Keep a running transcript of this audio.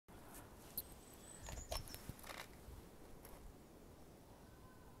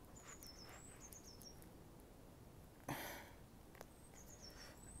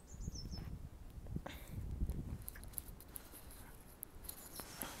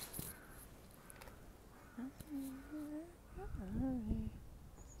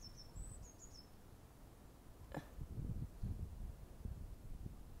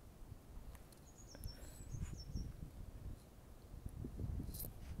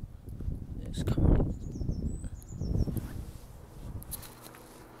It's coming.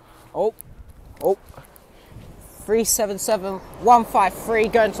 Oh, 377153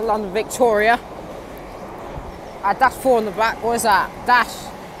 going to London Victoria. That's 4 on the back. What is that? Dash.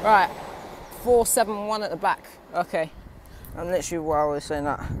 Right. 471 at the back. Okay. And literally while we're saying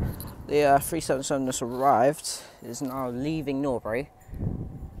that, the 377 that's arrived is now leaving Norboury.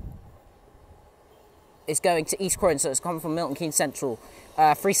 It's going to East Croydon, so it's coming from Milton Keynes Central.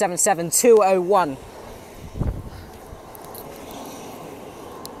 377201.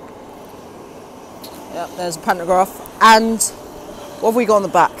 Yep, there's a pantograph. And what have we got on the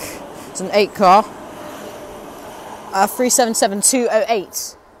back? It's an 8 car.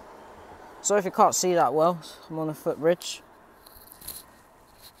 377208. Sorry if you can't see that well. I'm on a footbridge.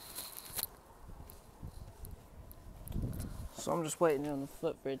 So I'm just waiting on the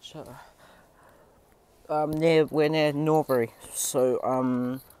footbridge. We're near Norboury. So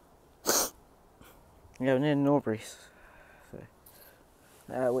yeah, we're near Norboury.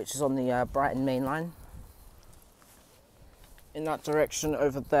 So, which is on the Brighton main line. In that direction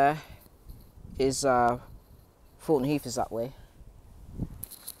over there is Fulton Heath is that way.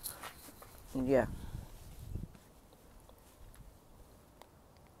 And yeah.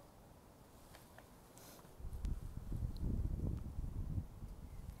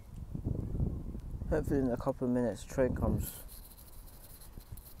 Hopefully in a couple of minutes the train comes.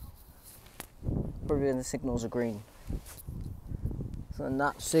 Probably when the signals are green. So and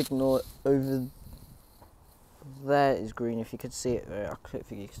that signal over there is green, if you could see it. I click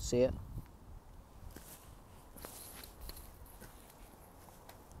if you could see it.